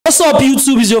What's up,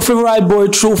 YouTube? It's your favorite boy,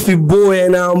 Trophy Boy,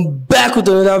 and I'm back with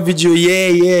another video.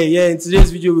 Yeah. In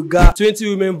today's video, we got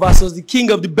 20 women versus the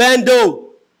king of the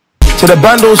bando. So the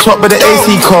bando's hot, but the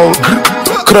AC cold.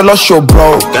 Coulda lost your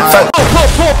bro.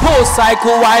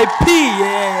 Psycho YP.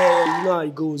 Yeah. You know how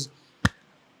it goes.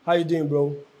 How you doing,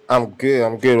 bro? I'm good.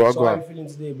 So how you feeling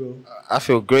today, bro? I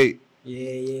feel great.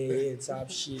 Yeah. Top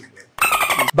shit,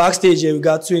 bro. Backstage here, we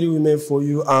got 20 women for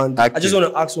you, and I just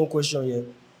want to ask one question here.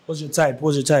 What's your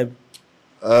type?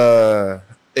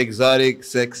 Exotic,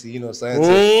 sexy, you know, science.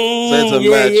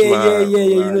 Yeah. You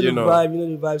know the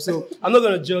vibe. So I'm not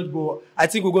gonna judge, but I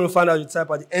think we're gonna find out your type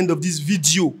at the end of this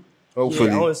video. Hopefully.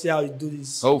 Yeah, I want to see how you do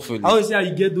this. Hopefully. I want to see how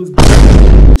you get those.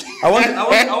 I want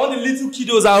the little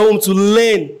kiddos at home to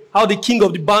learn how the king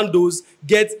of the bandos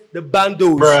get the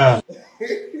bandos. Bruh.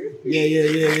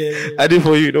 Yeah. I did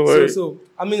for you, don't worry. So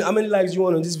how many likes you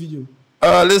want on this video?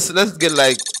 Let's get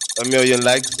like 1 million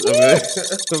likes. A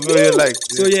million likes.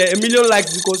 So yeah, 1 million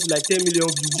likes is equal to like 10 million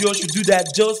views. You all should do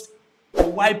that just for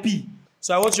YP.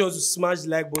 So I want you all to smash the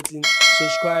like button,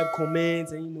 subscribe,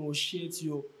 comment, and share to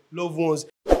your loved ones.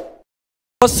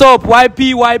 What's up,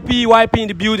 YP in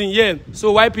the building, yeah.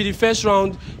 So YP, the first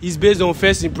round is based on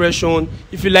first impression.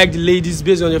 If you like the ladies,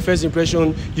 based on your first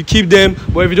impression, you keep them.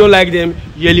 But if you don't like them,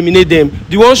 you eliminate them.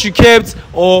 The ones you kept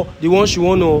or the ones you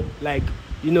want to like,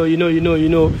 you know.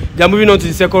 They're moving on to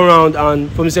the second round,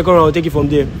 and from the second round, I'll take it from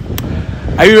there.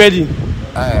 Are you ready?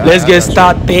 Let's get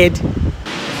started.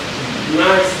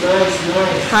 Nice.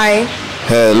 Hi.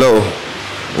 Hello.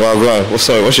 Well, go on.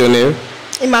 What's your name?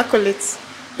 Immaculate.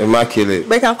 Immaculate.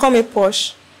 But you can call me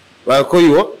Posh. Well, I call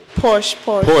you what? Posh.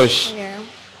 Posh. Yeah.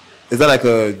 Is that like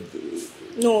a...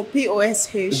 No,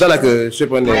 Posh. Is that like a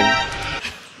stripper name?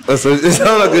 It's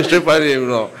not like a stripper name,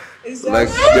 no. Like,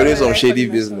 you're doing some shady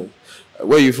business.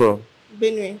 Where are you from?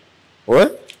 Benue.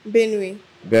 What? Benue.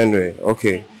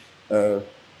 Okay.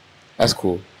 That's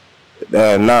cool.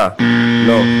 No.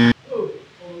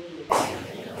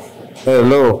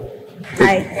 Hello.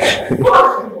 Hi.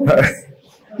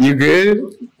 You good?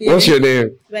 Yeah. What's your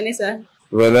name?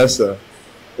 Vanessa.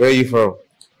 Where are you from?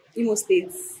 Imo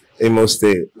State. Imo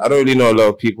State. I don't really know a lot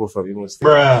of people from Imo State.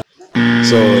 Bruh.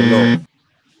 So, no.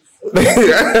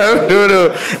 No.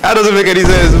 That doesn't make any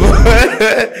sense.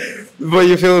 But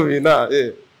you feel me? Nah,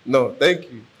 yeah. No, thank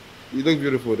you. You look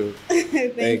beautiful, though.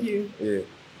 Thank you. Yeah.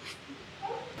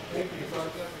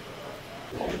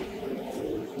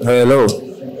 Hello.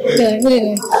 Good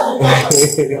evening.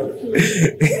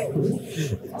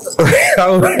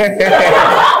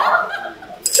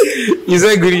 You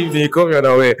said good evening. Come here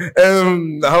now.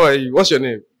 How are you? What's your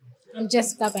name? I'm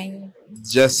Jessica by name.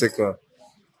 Jessica.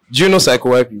 Do you know Psycho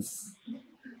YP?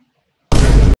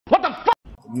 What the fuck?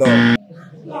 No.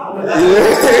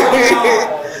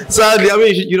 Sadly, I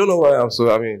mean, you don't know who I am, so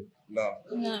I mean, no.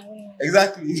 No.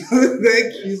 Exactly.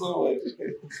 Thank you so much.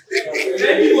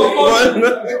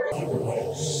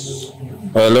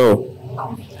 Hello.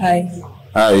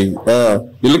 Hi.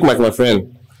 You look like my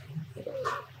friend.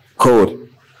 Code.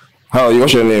 How are you?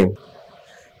 What's your name?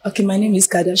 Okay, my name is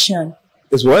Kardashian.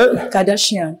 It's what?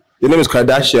 Kardashian. Your name is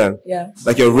Kardashian? Yeah.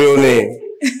 Like your real name?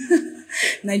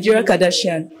 Nigeria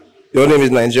Kardashian. Your name is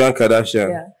Nigerian Kardashian?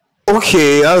 Yeah.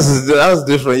 Okay, that's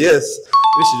different. Yes.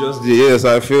 We should just do yes.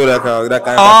 I feel that kind of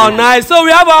Oh, nice. So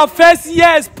we have our first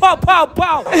yes. Pow.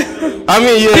 I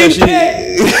mean, yeah.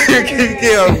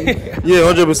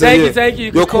 Yeah, 100%. Thank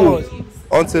you. You're cool.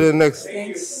 On to the next.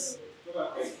 Thanks.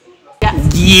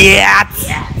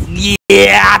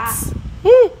 Yes.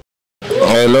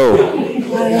 Hello.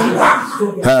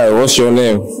 Hi, what's your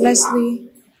name? Leslie.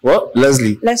 What?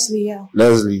 Leslie. Leslie, yeah.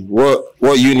 Leslie.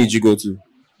 What uni did you go to?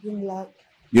 Unilag.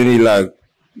 Unilag.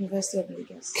 University of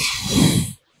Lagos.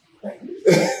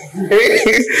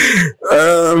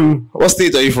 What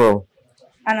state are you from?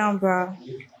 Anambra.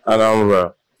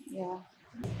 Yeah.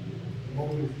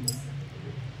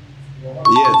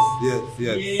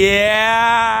 Yes.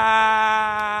 Yeah.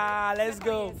 Let's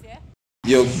go.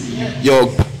 Yo,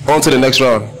 on to the next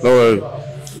round. Don't worry.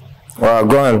 Alright,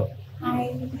 go on. Hi.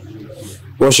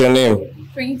 What's your name?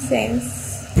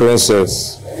 Princess.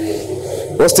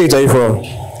 What state are you from?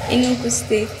 Enugu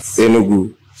State.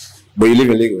 Enugu. But you live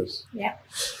in Lagos? Yeah.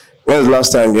 When was the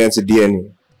last time you went to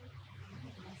DNA?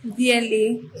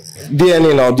 DNA.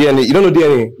 DNA now, DNA. You don't know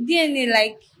DNA? DNA,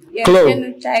 like your Clone.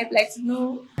 phenotype, like to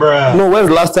know. Bruh. No, when's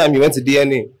the last time you went to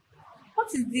DNA?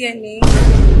 What is DNA?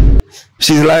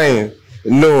 She's lying.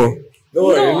 No. Don't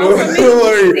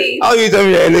worry. How you tell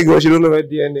me you're in Lagos, you don't know where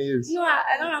DNA is? No,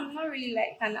 I don't. I'm not really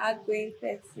like an outgoing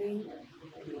person.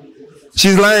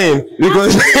 She's lying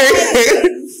because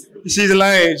she's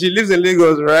lying. She lives in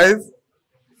Lagos, right?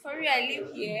 For sorry, I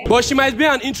live here. But she might be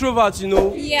an introvert, you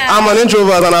know. Yeah. I'm an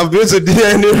introvert and I've been to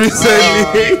DNA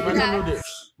recently.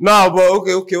 No, but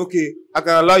okay. I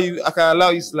can allow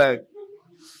you slide.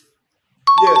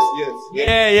 Yes.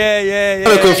 Yeah.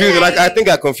 I'm confused. Like I think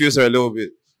I confused her a little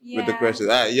bit with the Yeah. questions.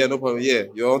 Yeah, no problem. Yeah,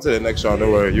 you're on to the next round.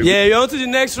 Don't worry. You're on to the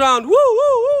next round. Woo,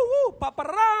 woo, woo, woo.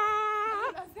 Papara.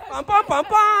 Pam, pam, pam,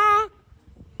 pam.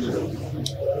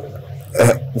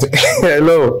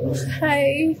 Hello.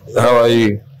 Hi. How are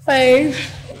you? Fine.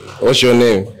 What's your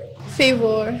name?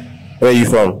 Favor. Where are you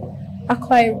from?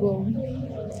 QUAVO.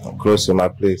 I'm close to my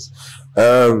place.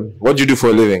 What do you do for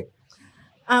a living?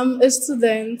 I'm a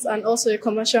student and also a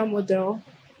commercial model.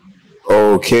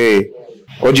 Okay.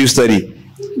 What do you study?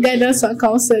 Guidance and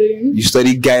counseling. You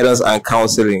study guidance and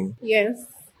counseling. Yes.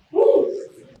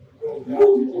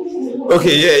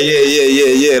 Okay,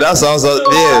 yeah. That sounds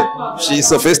yeah. She's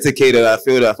sophisticated. I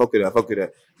feel that. Fuck with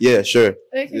that. Yeah, sure.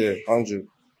 Okay. Yeah, 100.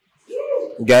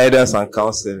 Guidance and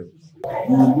counseling.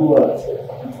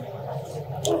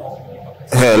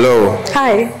 Hello.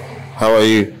 Hi. How are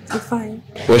you? I'm fine.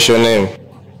 What's your name?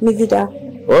 Mivida.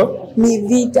 What?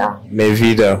 Mivida.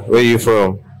 Mevida. Where are you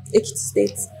from? Ekiti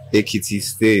State. Ekiti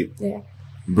State. Yeah.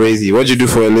 Brazy. What do you do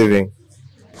for a living?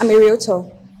 I'm a realtor.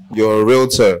 You're a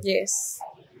realtor. Yes.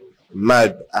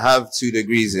 Mad. I have 2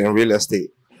 degrees in real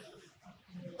estate.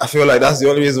 I feel like that's the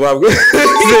only reason why I'm going to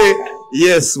say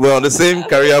yes. We're on the same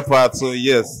career path, so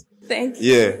yes. Thank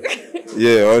you.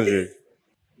 Yeah, 100.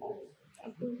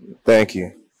 Thank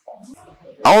you.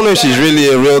 I don't know if she's really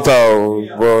a realtor,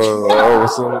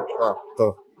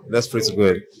 but that's pretty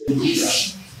good.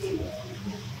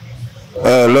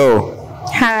 Hello.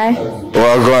 Hi. Well,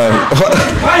 go on.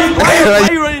 Why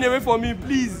are you running away from me,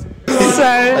 please?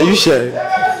 Sorry. Are you sure?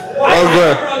 Well, go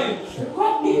on.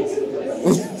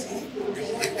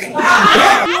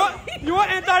 You want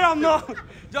to enter them now?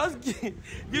 Just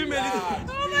give me a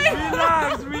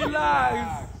little.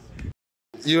 Relax.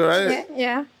 You alright?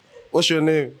 Yeah. What's your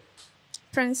name?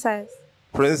 Princess.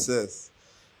 Princess.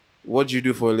 What do you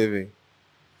do for a living?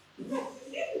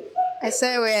 I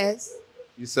sell wares.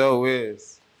 You sell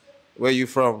wares. Where you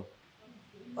from?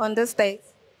 Ondo State.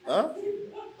 Huh?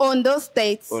 Ondo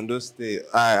State. Ondo State.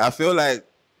 I feel like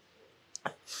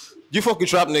you fucking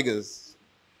trap niggas.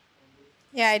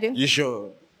 Yeah, I do. You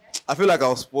sure? I feel like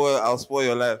I'll spoil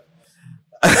your life.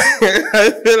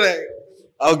 I feel like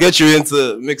I'll get you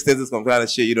into mixed into some kind of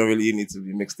shit you don't really need to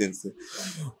be mixed into.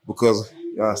 Because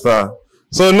you understand.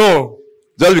 So no,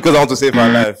 just because I want to save her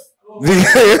life. I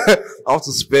want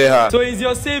to spare her. So he's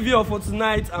your savior for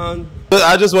tonight, and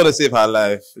I just want to save her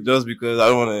life. Just because I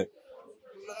don't want to.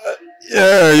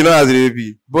 Yeah, you know how it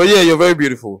be. But yeah, you're very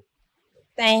beautiful.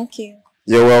 Thank you.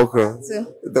 You're welcome.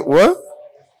 What?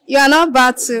 You are not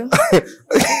bad too.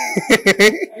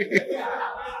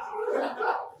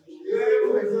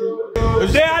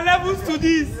 there are levels to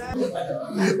this.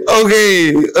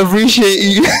 Okay, appreciate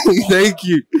you. Thank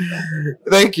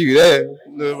you. Yeah,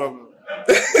 no problem.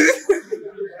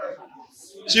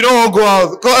 She don't want to go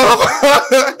out. Go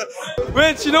out.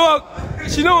 Wait, she don't want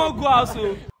to go out,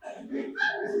 so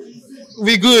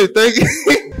Be good. Thank you.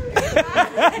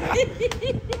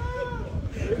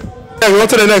 Yeah, we on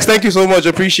to the next. Thank you so much.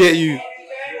 Appreciate you.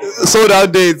 Sold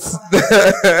out dates.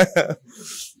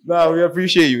 No, we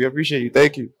appreciate you. We appreciate you.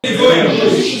 Thank you.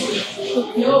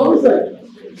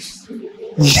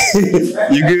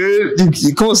 You good?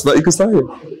 You can start. You can start here.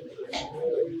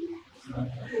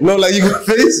 No, like you can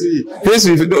face me. Face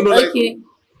me. No, like, Okay.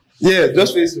 yeah,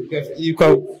 just face me. You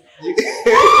come.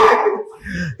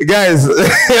 Guys,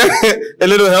 a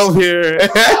little help here.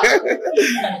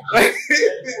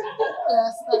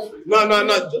 No.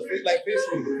 Just like face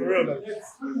me. For real, like.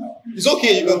 It's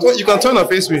okay. You can turn and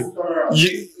face me.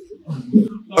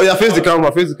 Oh yeah, face the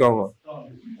camera. Face the camera.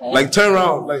 Like turn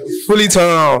around. Like fully turn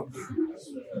around.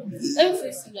 Let me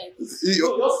face you like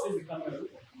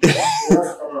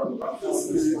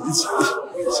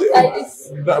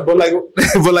this.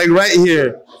 But like right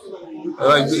here.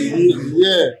 Like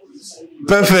yeah.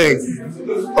 Perfect.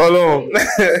 Hold on.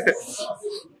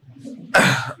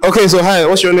 Okay, so hi,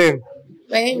 what's your name?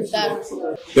 My name is Dara.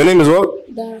 Your name is what?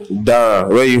 Dara. Dara.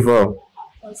 Where are you from?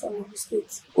 I'm from Ogun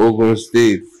State. Ogun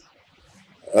State.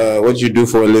 What do you do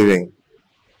for a living?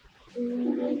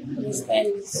 I'm a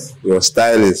stylist. You're a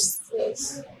stylist.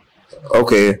 Yes.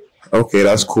 Okay,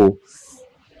 that's cool.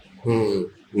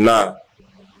 Nah.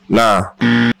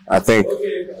 I think.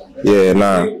 Yeah,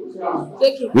 nah.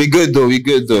 Okay. We good though.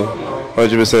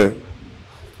 100%.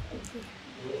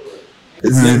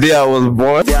 This is the day I was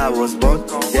born. Yeah, I was born,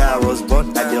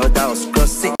 and the other was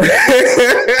crossing.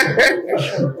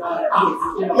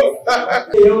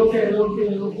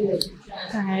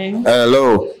 Hi.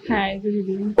 Hello. Hi, good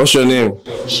evening. What's your name?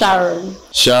 Sharon.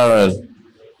 Sharon.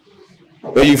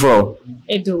 Where you from?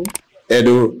 Edo.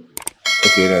 Edo.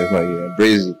 Okay, no, it's not here.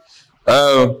 Brazy.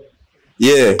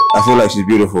 Yeah, I feel like she's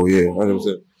beautiful. Yeah,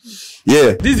 100%.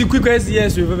 Yeah. This is the quickest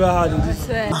yes we've ever had in this.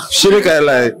 She look at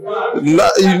like, you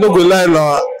not gonna lie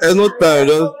now. There's no time.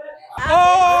 Just.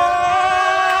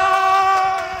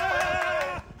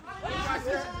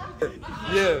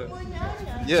 Yeah.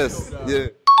 Yes. Yeah.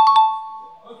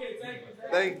 Okay,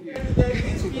 Thank you.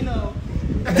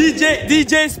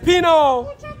 DJ Spino.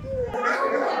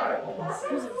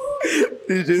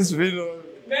 DJ Spino.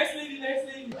 Next lady.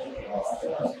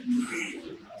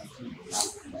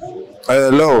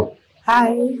 Hello.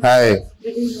 Hi. Hi.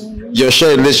 Your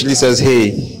shirt literally says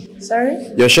hey. Sorry?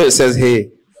 Your shirt says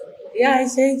hey. Yeah, I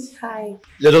said hi.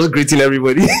 You're just greeting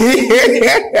everybody.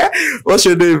 What's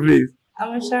your name, please?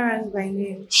 I'm Assurance by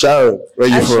name. Sharon. Where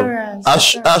you Assurance. from?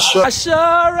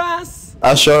 Assurance.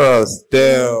 Assurance.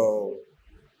 Damn.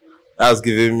 That's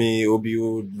giving me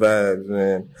OBO vibes,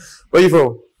 man. Where you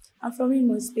from? I'm from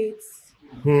Imo State.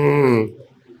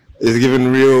 It's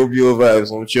giving real OBO vibes,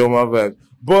 some Chioma vibes.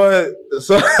 But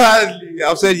so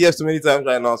I've said yes too many times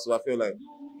right now, so I feel like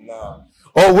nah.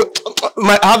 Oh,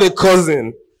 I have a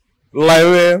cousin, like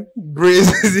man,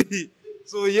 Brazy.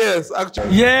 So yes,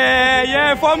 actually.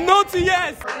 Yeah, from no to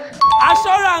yes.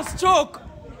 Assurance choke.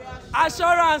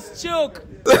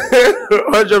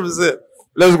 100%.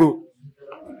 Let's go.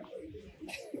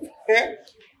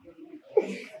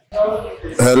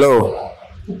 Hello.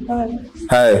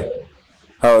 Hi.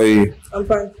 How are you? I'm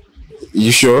fine.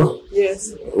 You sure?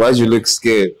 Yes. Why'd you look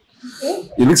scared?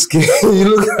 You look scared.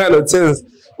 You look kind of tense.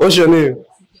 What's your name?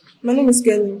 My name is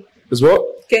Kenny. It's what?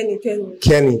 Kenny.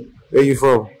 Kenny. Where you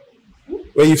from?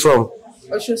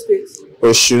 Osun State.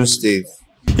 Osun State.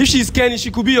 If she's Kenny, she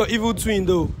could be your evil twin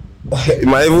though.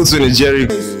 My evil twin is Jerry.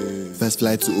 First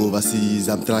flight to overseas,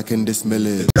 I'm tracking this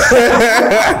million.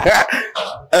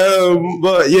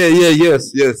 But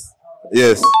yes.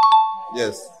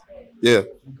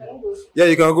 Yeah,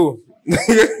 you can go.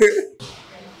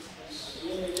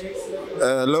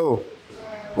 Hello.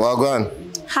 Wagwan.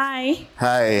 Hi.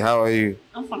 Hi, how are you?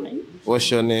 I'm fine. What's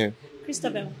your name?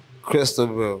 Christabel.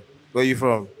 Christabel. Where are you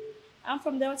from? I'm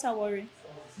from Delta Warri.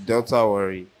 Delta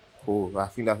Warri. Cool. I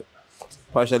think that's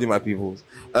partially my people's.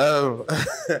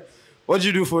 What do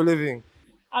you do for a living?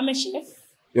 I'm a chef.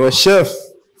 You're a chef.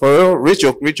 For real? Rate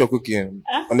your cooking.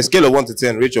 On a scale of 1 to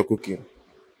 10, rate your cooking.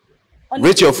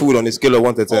 Rate your food on a scale of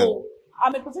 1 to 10. Oh,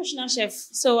 I'm a professional chef,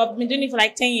 so I've been doing it for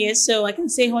like 10 years, so I can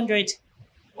say 100.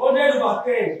 100 over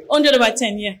 10. 100 over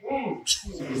 10, yeah.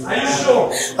 Are you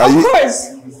sure? Of course.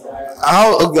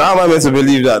 How am I meant to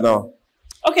believe that now?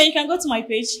 Okay, you can go to my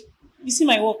page. You see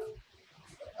my work.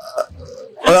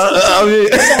 I mean,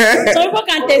 Some people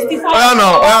can testify.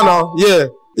 I know. Yeah.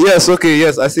 Yes, okay,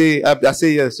 yes. I say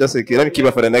yes, just okay. Let me keep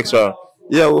it for the next round.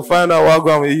 Yeah, we'll find out what's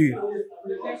going with you.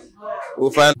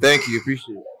 We'll find. Thank you,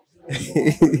 appreciate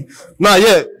it. Nah,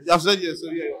 yeah, I've said yes, so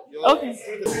yeah. Okay.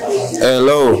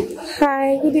 Hello.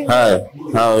 Hi, good evening. Hi,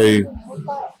 how are you?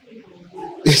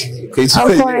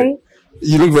 I'm fine.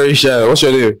 You look very shy. What's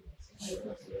your name?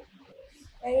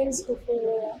 My name is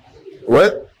Koforola.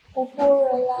 What?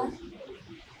 Koforola.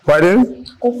 Pardon?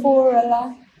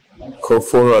 Koforola.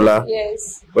 Koforola.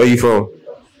 Yes. Where are you from?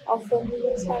 I'm from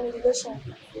Ilosan.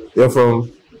 You're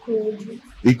from Ikorodu.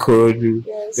 Ikorodu.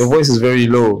 Yes. Your voice is very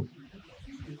low.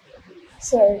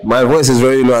 Sorry. My voice is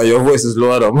very low and your voice is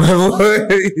lower than my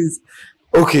voice.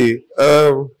 Okay.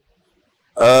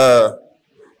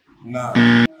 Nah.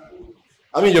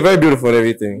 I mean, you're very beautiful and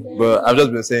everything, but I've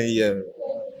just been saying, yeah.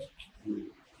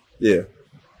 Yeah.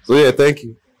 So, yeah, thank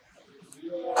you.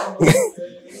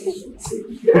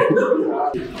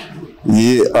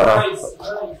 Yeah.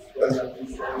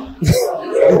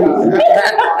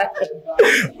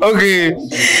 Okay.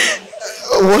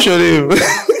 What's your name?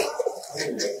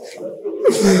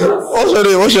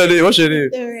 What's your name?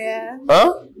 Victoria.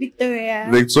 Huh? Victoria.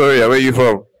 Victoria, where are you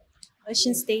from?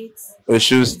 Osun State.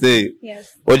 Osun State.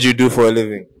 Yes. What do you do for a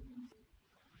living?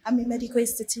 I'm a medical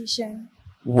institution.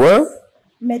 What?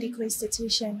 Medical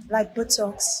institution, like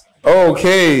Botox.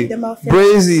 Okay.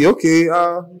 Brazy. Okay.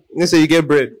 Let's say you get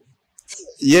bread.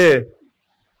 Yeah.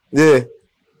 Yeah.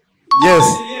 Yes.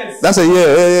 That's a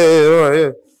yeah.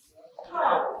 Yeah.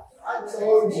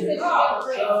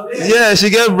 Yeah, she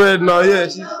get bread now. Yeah,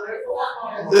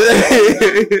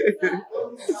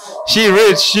 she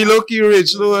rich. She low-key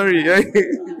rich. Don't worry.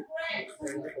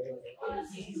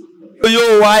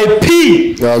 Yo,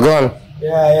 YP. Yeah, go on.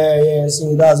 Yeah.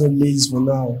 So that's what ladies for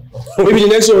now. Maybe the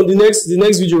next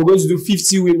video we're going to do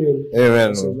 50 women.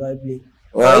 Amen. So YP.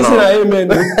 Well, I amen.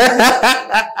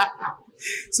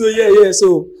 So yeah.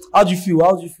 So how do you feel?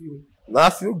 I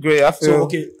feel great. I feel So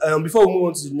okay. Before we move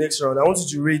on to the next round, I want you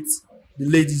to rate the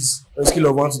ladies on a scale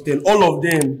of 1 to 10. All of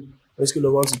them on a scale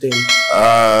of 1 to 10.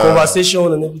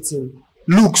 Conversation and everything,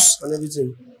 looks and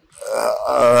everything.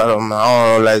 I don't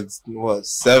know, like what,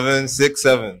 7, 6,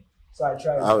 7. So I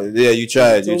tried. Yeah, you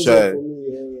tried. Yeah.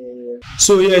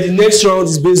 So yeah, the next round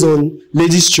is based on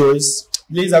ladies' choice.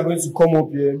 Ladies are going to come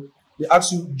up here. They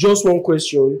ask you just one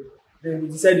question. Then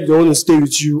they decide if they want to stay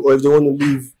with you or if they want to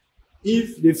leave.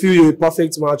 If they feel you're a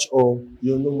perfect match or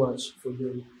you're no match for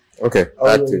them. Okay,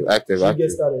 active.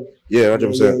 Get started. Yeah,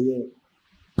 100%.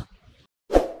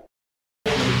 Yeah.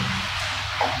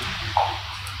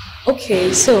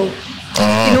 Okay, so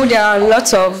you know there are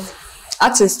lots of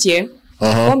artists here.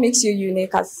 What makes you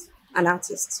unique as an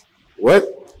artist? What?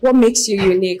 What makes you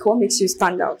unique? What makes you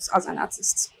stand out as an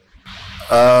artist?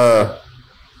 I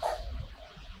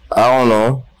don't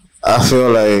know. I feel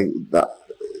like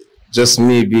just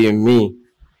me being me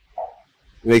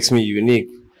makes me unique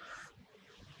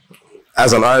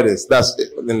as an artist. That's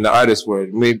in the artist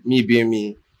word. Me being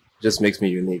me just makes me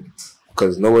unique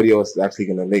because nobody else is actually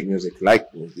gonna make music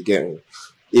like me. You get me?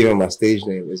 Even my stage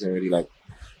name isn't really like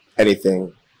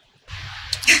anything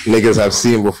niggas have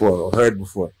seen before or heard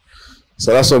before.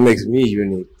 So that's what makes me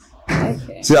unique.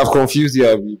 Okay. See, I've confused you,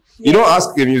 Abby. You don't ask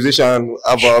a musician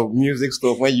about music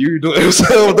stuff when you don't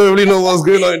really know what's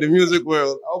going on in the music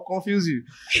world. I'll confuse you.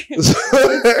 It's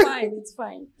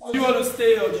fine. Do you want to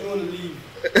stay or do you want to leave?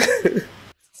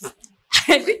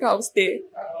 I think I'll stay.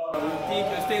 You think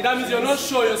you're staying? That means you're not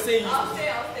sure you're staying. I'll stay.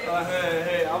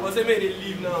 Hey, I was saying they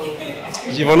leave now.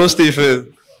 You want to stay first?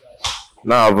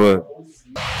 Nah, but.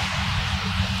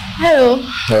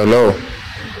 Hello.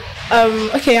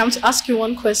 Okay, I'm to ask you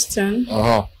one question.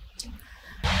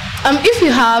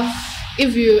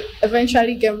 If you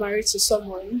eventually get married to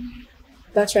someone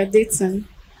that you're dating,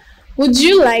 would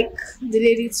you like the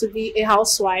lady to be a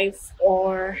housewife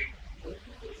or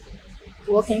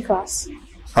working class?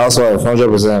 Housewife,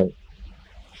 100%.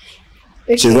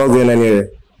 Okay. She's not going anywhere.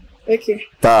 Okay.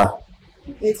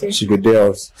 Okay. She could do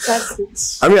else. That's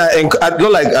it. I mean,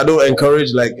 I don't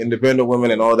encourage like independent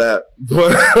women and all that,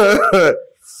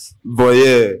 but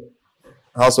yeah,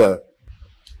 housewife.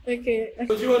 Okay.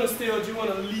 Do you want to stay or do you want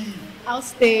to leave? I'll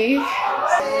stay.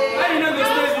 How you know they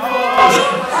stay before?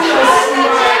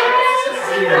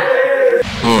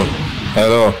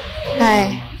 Hello.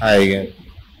 Hi again.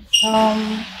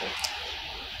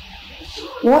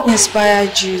 What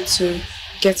inspired you to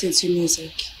get into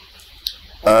music?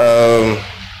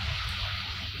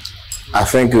 I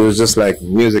think it was just like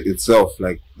music itself,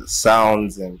 like the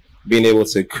sounds and being able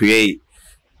to create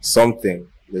something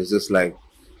that's just like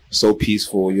so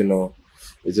peaceful, you know.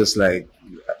 It just like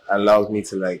allows me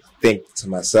to like think to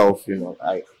myself, you know.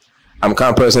 I'm the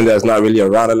kind of person that's not really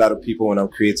around a lot of people when I'm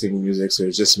creating music, so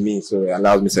it's just me, so it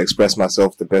allows me to express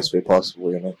myself the best way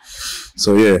possible, you know.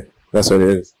 So yeah, that's what it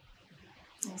is.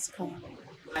 That's cool.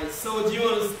 So do you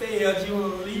want to stay or do you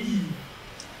want to leave?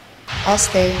 I'll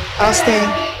stay. Thank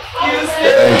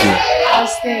you. I'll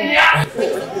stay.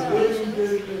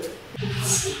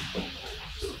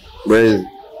 Where is it?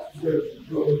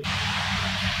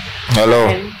 Hello.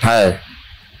 Hi.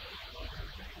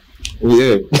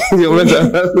 Yeah. You meant to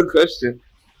ask the question.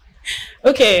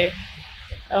 Okay.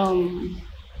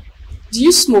 Do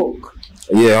you smoke?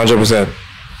 Yeah, 100%.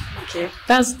 Okay,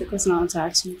 that's the question I want to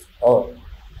ask you. Oh,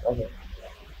 okay.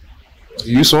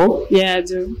 Do you smoke? Yeah, I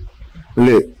do.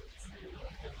 Lit.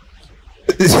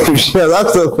 That's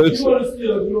the question.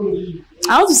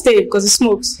 I want to stay because it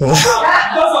smokes. Leave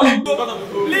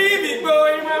it, bro.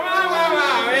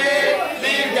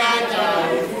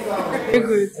 Very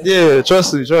good. Yeah,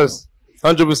 trust.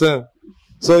 100%.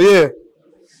 So yeah.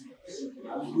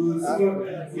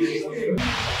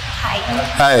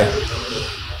 Hi.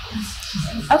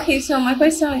 Okay, so my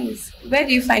question is, where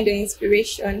do you find your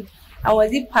inspiration? And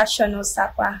was it passion or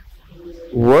sapa?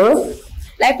 What?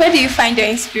 Like, where do you find your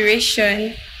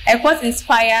inspiration? Like, what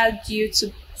inspired you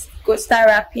to go start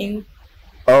rapping?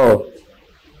 Oh.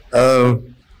 I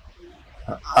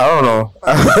don't know.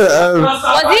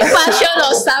 Was it passion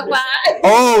or sapa?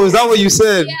 Oh, is that what you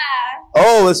said? Yeah.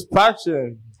 Oh, it's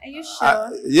passion. Are you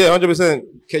sure? Yeah, 100%.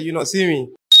 Can you not see me?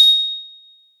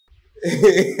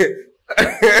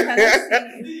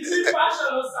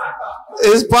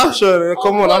 It's passion.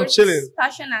 Come on, I'm chilling.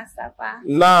 Passion and sapa.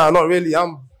 Nah, not really.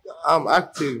 I'm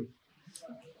active.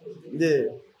 Yeah.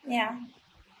 Yeah.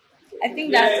 I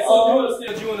think that's all. Do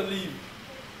you want to leave?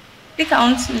 I think I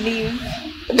want to leave.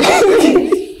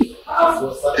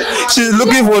 She's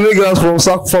looking for niggas from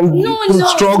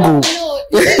struggle. No.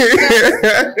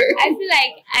 I feel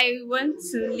like I want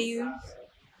to leave.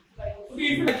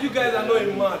 You guys are not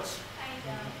in match.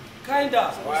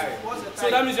 Kinda. Why? So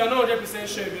that means you're not 100%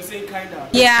 sure if you're saying kinda.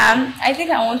 Yeah, I think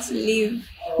I want to leave.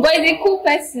 But he's a cool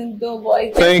person though,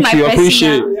 boy. Thank you,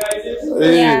 appreciate it.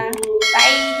 Yeah.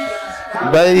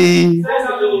 Bye.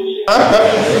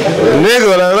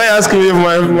 Nigga, like asking me if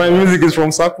my music is from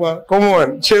Sakwa. Come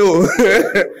on, chill.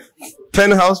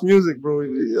 Penthouse music, bro.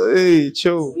 Hey,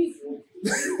 chill.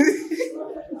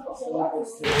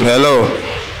 Hello.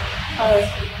 Hi.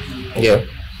 Yeah.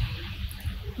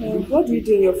 What do you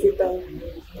do in your free time?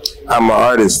 I'm an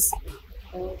artist.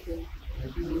 Okay.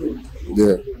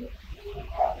 Yeah.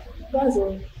 That's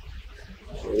all.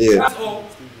 Yeah. That's all.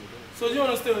 So do you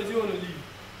want to stay or do you want to leave?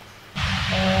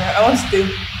 I want to stay.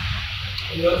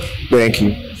 Thank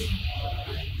you.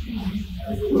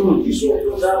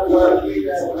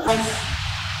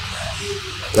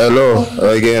 Hello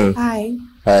again. Hi.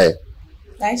 Hi.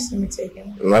 Nice to meet you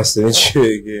again. Nice to meet you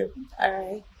again.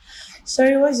 Alright.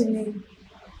 Sorry, what's your name?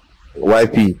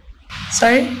 YP.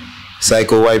 Sorry?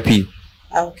 Psycho YP.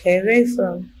 Okay, where are you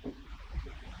from?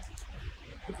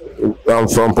 I'm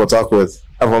from Port Harcourt.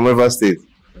 I'm from River State.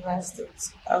 River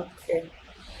State. Okay.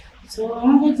 So I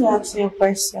wanted to ask you a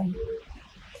question.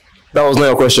 That was not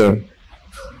your question.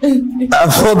 I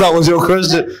thought that was your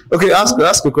question. Okay, ask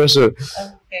a question.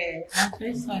 Okay, my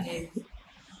question is,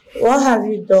 what have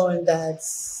you done that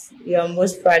you're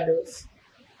most proud of?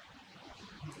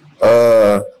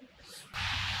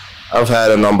 I've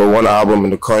had a #1 album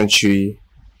in the country.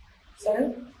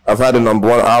 Sorry? I've had a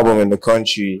 #1 album in the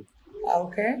country.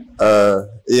 Okay.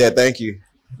 Yeah, thank you.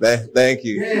 Thank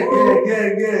you.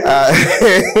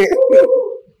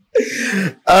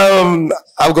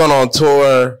 I've gone on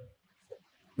tour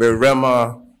with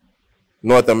Rema,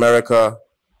 North America.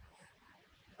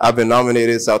 I've been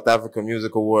nominated South Africa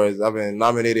Music Awards. I've been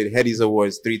nominated Headies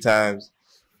Awards 3 times.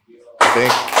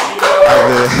 Wait,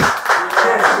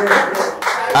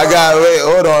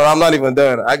 hold on, I'm not even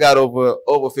done. I got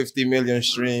over 50 million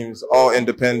streams, all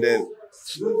independent.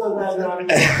 I'm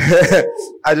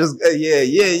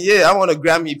on a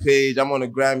Grammy page. I'm on a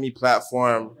Grammy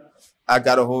platform. I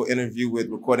got a whole interview with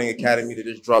Recording Academy that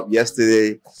just dropped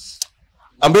yesterday.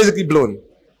 I'm basically blown.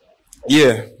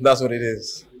 Yeah, that's what it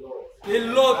is. A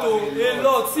lot.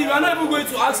 See, we are not even going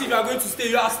to ask if you are going to stay.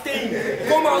 You are staying.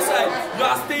 Come outside. You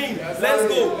are staying. Let's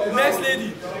go. Next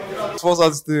lady. Supposed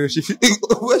to stay.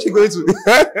 Where's she going to?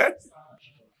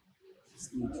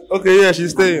 Okay, yeah,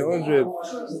 she's staying. 100. Why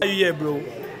are you here, bro?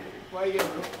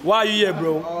 Why are you here,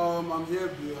 bro? I'm here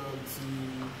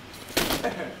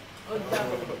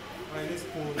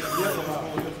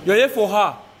You're here for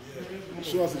her.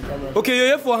 Okay, you're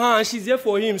here for her and she's here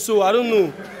for him, so I don't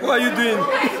know. What are you doing? Let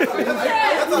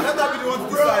her be the one to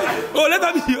decide. Oh, let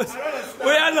her be yours.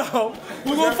 Oh, yeah, now.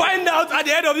 We will find out at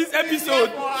the end of this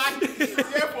episode. She's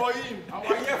here for him. I'm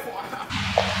here for her.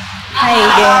 Hi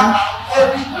again.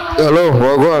 Hello,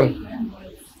 welcome.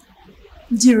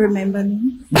 Do you remember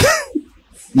me?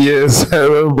 Yes, I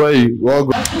remember you.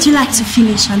 Welcome. Do you like to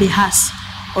finish on the ass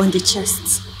or on the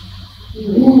chest?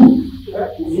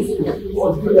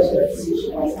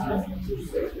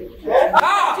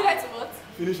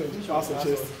 Finish on ass and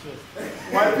chest.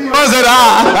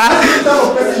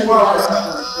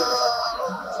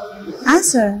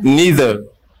 Answer. Neither.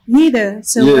 Neither.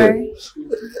 So Yeah. where?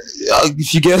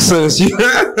 If you get sense, you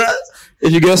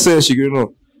if you get sense, you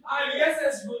know.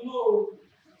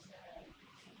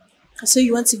 So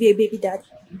you want to be a baby dad?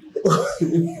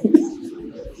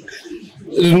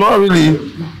 It's not really.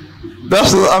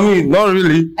 Not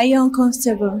really. Are you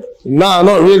uncomfortable? Nah,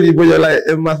 not really. But you're like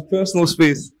in my personal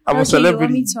space. I'm a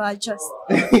celebrity. You want me to adjust?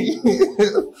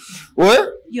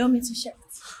 What? You want me to shift?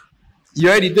 You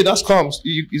already did. That's calm.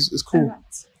 It's cool.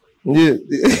 Right. Yeah.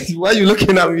 Why are you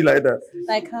looking at me like that?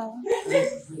 Like how?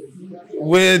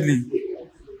 Weirdly.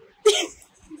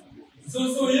 So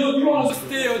do you want to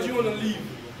stay or do you want to leave?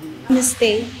 I'm gonna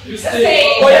stay. You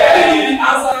stay. But you didn't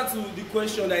answer to the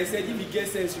question that I said if he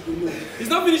gets sense, you will know. It's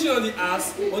not finishing on the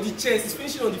ass or the chest, it's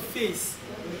finishing on the face.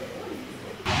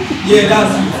 Yeah,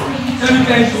 that's it. Tell me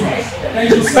thank you. Thank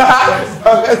you, sir.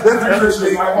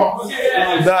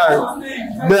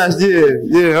 That's yeah,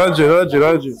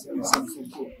 100.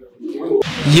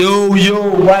 Yo,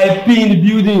 YP in the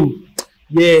building.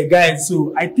 Yeah, guys,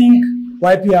 so I think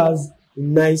YP has a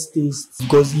nice taste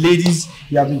because ladies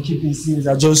you have been keeping scenes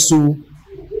are just so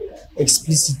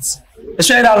explicit.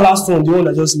 Especially that last one, the one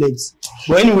that just left.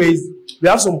 But anyways, we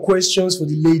have some questions for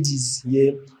the ladies,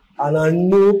 yeah. And I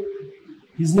know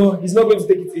he's not going to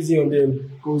take it easy on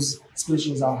them because his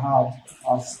questions are hard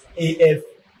as AF.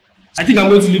 I think I'm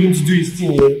going to leave him to do his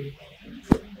thing, yeah.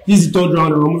 This is the third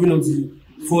round, and we're moving on to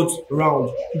the fourth round.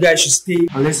 You guys should stay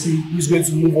and let's see who's going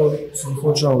to move on to the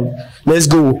fourth round. Let's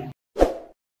go. How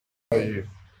are you?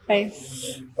 Hi.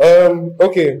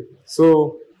 Okay,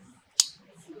 so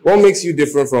what makes you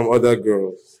different from other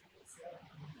girls?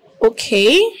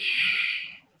 Okay.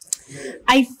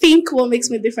 I think what makes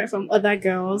me different from other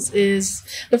girls is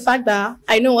the fact that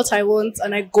I know what I want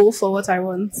and I go for what I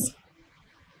want.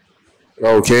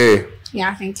 Okay.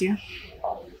 Yeah, thank you.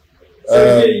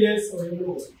 Yes or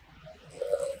no?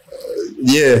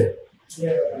 Yeah.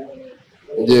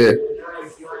 Yeah.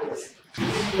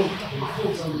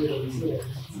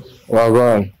 Well, go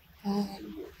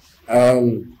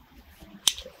on.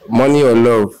 Money or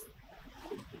love?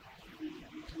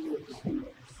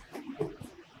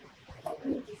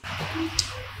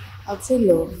 I'll say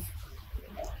love.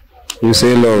 You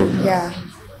say love. Yeah.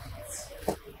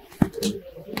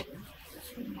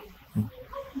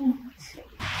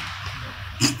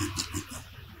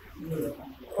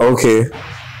 Okay.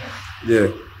 Yeah.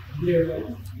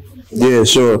 Yeah,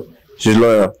 sure. She's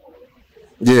loyal.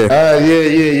 Yeah.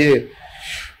 Yeah.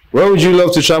 Where would you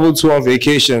love to travel to on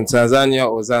vacation? Tanzania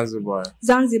or Zanzibar?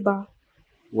 Zanzibar.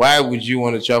 Why would you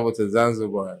want to travel to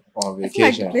Zanzibar on I feel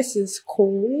like vacation? the place is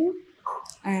cool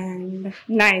and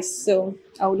nice, so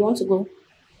I would want to go.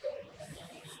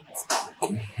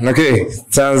 Okay,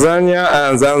 Tanzania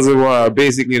and Zanzibar are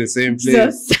basically the same place.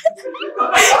 Yes.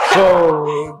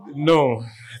 So, no.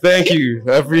 Thank you.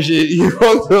 I appreciate you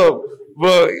hooked up.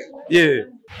 But, yeah.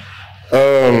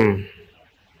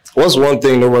 What's one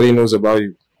thing nobody knows about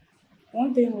you?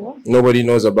 One thing what? Nobody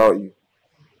knows about you.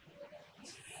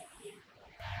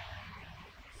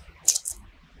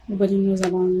 Nobody knows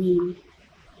about me.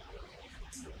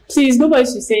 Please, nobody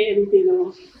should say anything.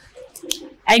 No.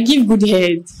 I give good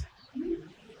head.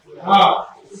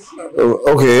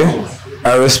 Okay.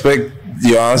 I respect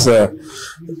your answer.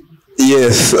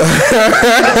 Yes. Nah,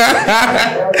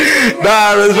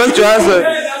 I respect your answer.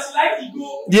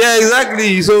 Yeah,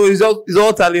 exactly. So it's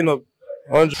all tallying up.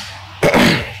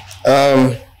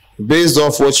 Based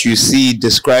off what you see,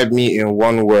 describe me in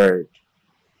one word.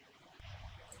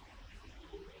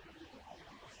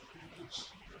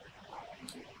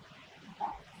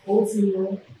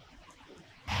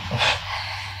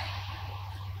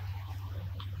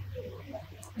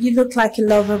 You look like a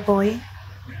lover boy.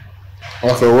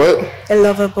 Okay, what? A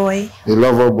lover boy. A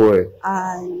lover boy.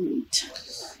 And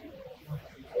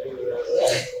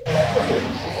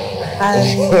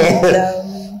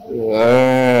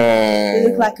you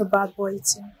look like a bad boy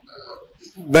too.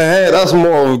 Man, that's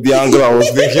more of the angle I was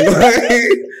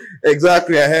thinking.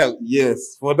 Exactly, I have.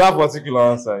 Yes. For that particular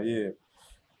answer, yeah.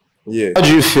 Yeah. How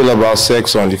do you feel about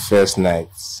sex on the first night?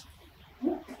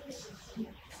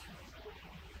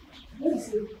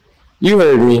 You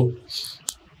heard me.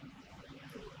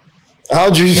 How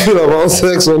do you feel about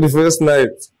sex on the first night?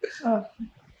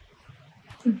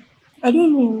 I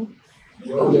don't know.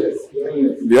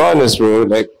 Be honest, bro.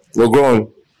 Like, we're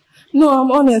grown. No,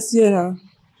 I'm honest, yeah.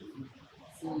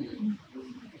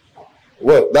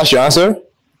 What? That's your answer?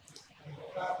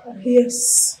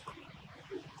 Yes.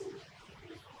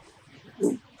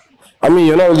 I mean,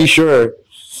 you're not really sure.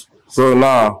 So,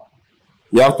 nah.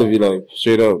 You have to be like,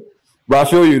 straight up. But I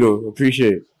feel you, though.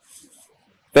 Appreciate it.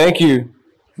 Thank you.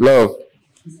 Love.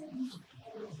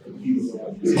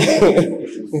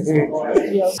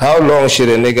 How long should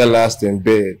a nigga last in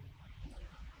bed?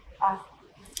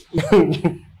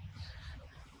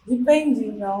 Depends,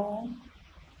 you know.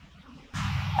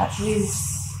 At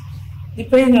least,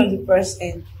 depending on the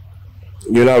person.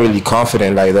 You're not really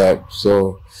confident like that.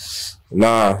 So,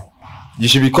 nah. You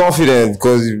should be confident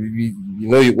because you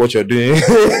know what you're doing.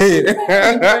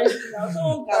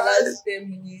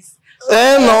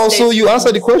 And also, you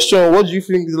answer the question. What do you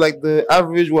think is like the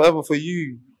average, whatever, for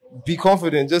you? Be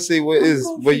confident. Just say what it is.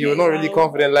 But you're not really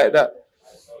confident like that.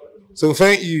 So,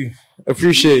 thank you.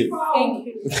 Appreciate it. Thank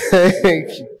you. Thank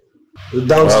you. We're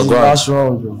down to the last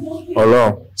round, bro.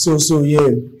 Hello. So,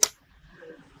 yeah.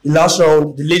 The last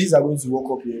round, the ladies are going to walk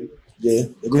up here. Yeah.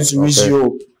 They're going to raise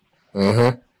you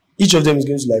up. Each of them is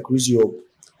going to like raise you up.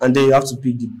 And then you have to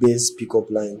pick the best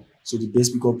pickup line. So the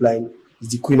best pickup line is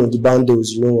the queen of the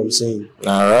bundles, you know what I'm saying?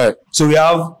 Alright. So we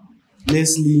have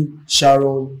Leslie,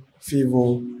 Sharon,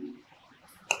 Favor,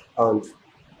 and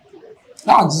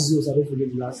Jesus, I don't forget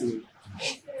the last name.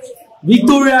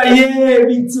 Victoria, yeah,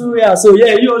 Victoria. So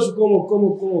yeah, you all should come up.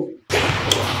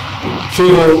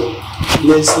 Favor,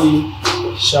 Leslie,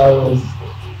 Sharon,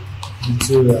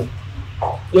 Victoria.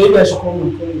 Yeah, you guys should come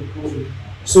up.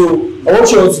 So I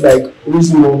want you all to like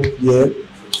raise him up, yeah.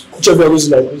 Each of you are going to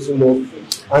like raise him up,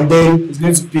 and then he's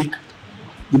going to pick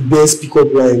the best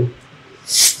pickup line.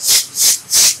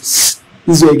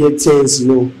 This way I get tens, you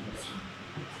know.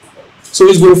 So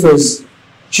who's going first?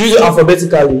 Choose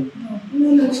alphabetically.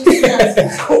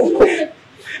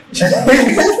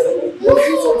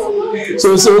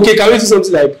 So okay, can we do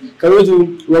something like, can we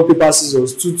do rock, paper,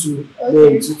 scissors, 2-2,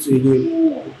 then 2-2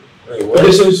 again?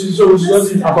 Okay, so we should just do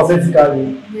it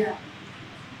alphabetically. Yeah.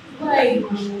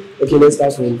 Okay, let's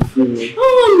start from the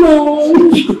Oh no!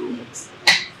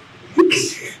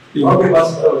 rock, paper,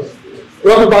 scissors.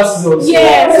 Rock, paper, scissors.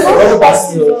 Yes. Rock, paper,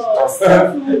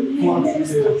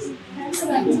 scissors.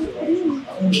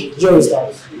 Joe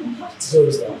starts.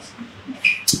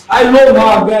 I love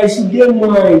her, guys. She get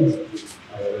mind.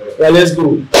 Yeah, let's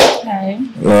go. Hi.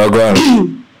 No, go on.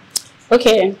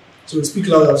 Okay. So speak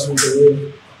louder so we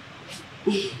can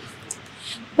hear.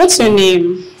 What's your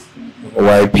name?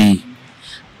 YP.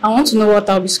 I want to know what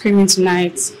I'll be screaming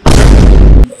tonight.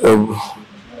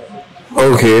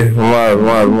 Okay, mad.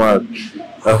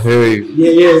 I feel you.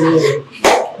 Yeah.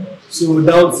 So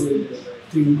down to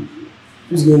 3.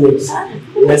 Who's going next?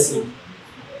 Messi.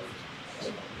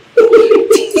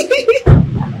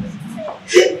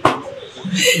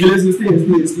 Let's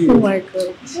stay. Oh my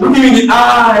god. Give me the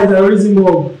eyes, I'm raising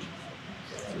up.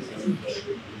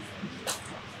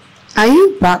 Are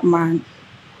you Batman,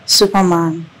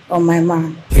 Superman, or my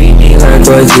man?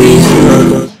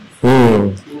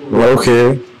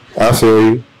 Okay, I feel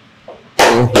you.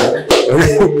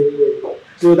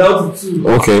 So down to 2.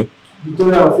 Okay.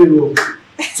 Victoria and Favor.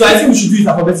 So I think we should do it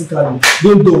alphabetically.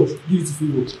 Don't dodge. Give it to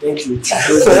Favor. Thank you.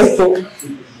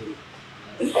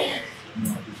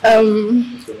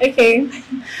 Okay.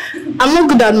 I'm not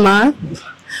good at math,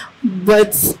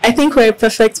 but I think we're a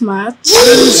perfect match.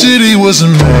 The city was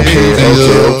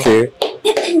Okay.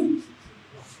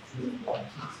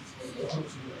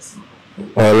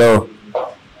 Hello.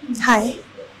 Hi.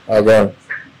 Again.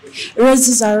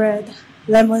 Roses are red,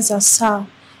 lemons are sour.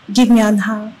 Give me an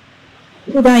hour.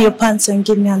 Put down your pants and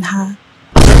give me an hour.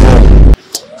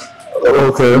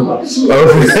 Okay. Okay.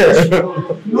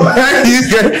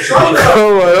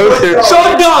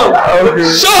 Shut down! Okay.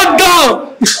 Shut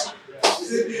down!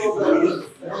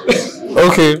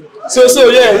 Okay. So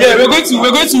yeah, we're going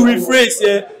to rephrase.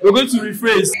 Yeah, we're going to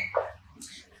rephrase.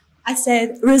 I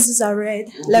said roses are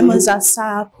red, lemons are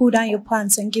sour. Pull down your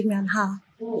pants and give me an hour.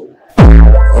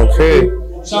 Okay.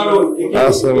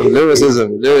 That's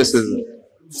lyricism.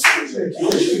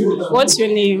 What's your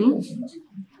name?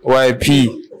 YP.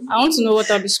 I want to know what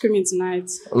I'll be screaming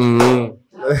tonight. Yeah.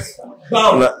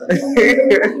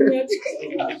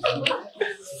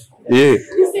 Yeah,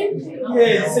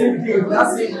 same thing.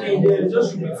 That's same thing. Yeah,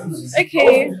 just repeat it.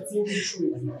 Okay.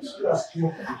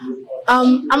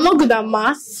 I'm not good at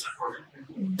math,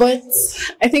 but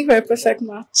I think we're a perfect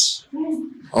match.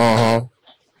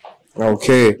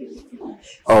 Okay.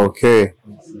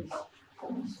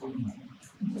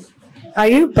 Are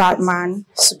you Batman,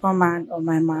 Superman, or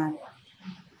my man?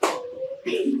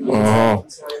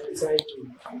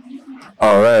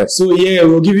 Alright. So yeah,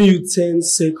 we're giving you 10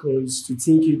 seconds to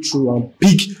think it through and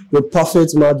pick your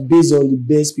perfect match based on the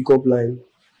best pickup line.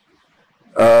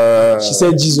 She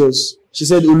said Jesus. She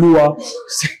said Oluwa.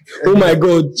 Oh my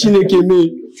God, Chineke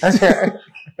me.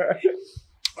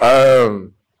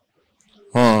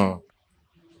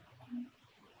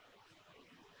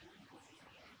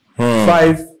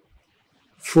 5,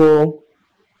 4,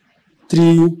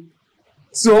 3.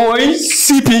 So when you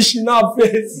sipping, she now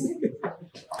face.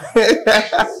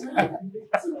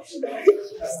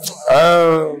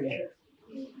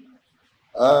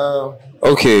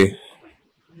 Okay.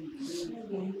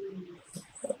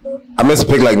 I meant to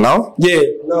pick like now? Yeah,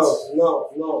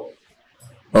 no.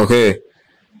 Okay.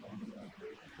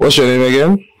 What's your name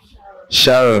again?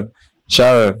 Sharon.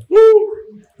 100%.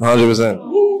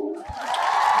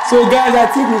 So guys, I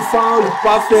think we found the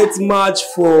perfect match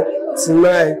for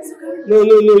tonight. No,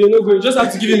 you're not going. You just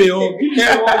have to give him a hug.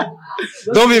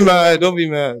 Don't be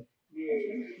mad.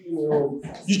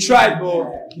 You tried, but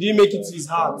you didn't make it to his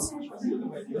heart.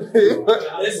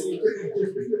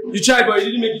 You tried, but you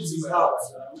didn't make it to his heart.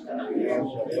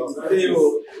 There you go.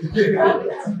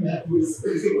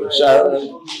 Sharon.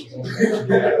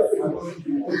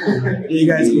 There you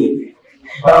guys go.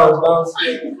 Bounce.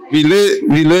 We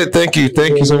lit. Thank you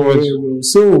so much.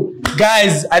 So,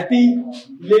 guys, I think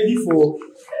lady for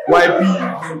YP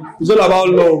is all about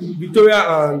love.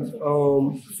 Victoria and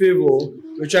Favor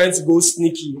were trying to go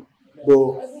sneaky,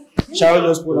 but Sharon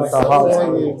just pulled out her heart.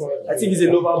 I think he's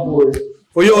a lover boy.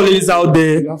 For you all ladies out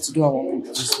there, you have to do our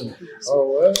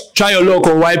try your luck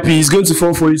on YP. It's going to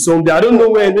fall for you someday. I don't know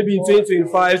when, maybe in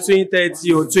 2025,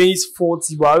 2030, or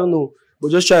 2040, but I don't know.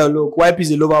 But just try your luck. YP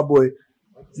is a lover boy.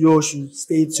 you all should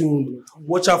stay tuned.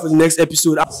 Watch out for the next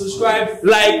episode. Subscribe,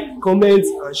 like, comment,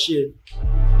 and share.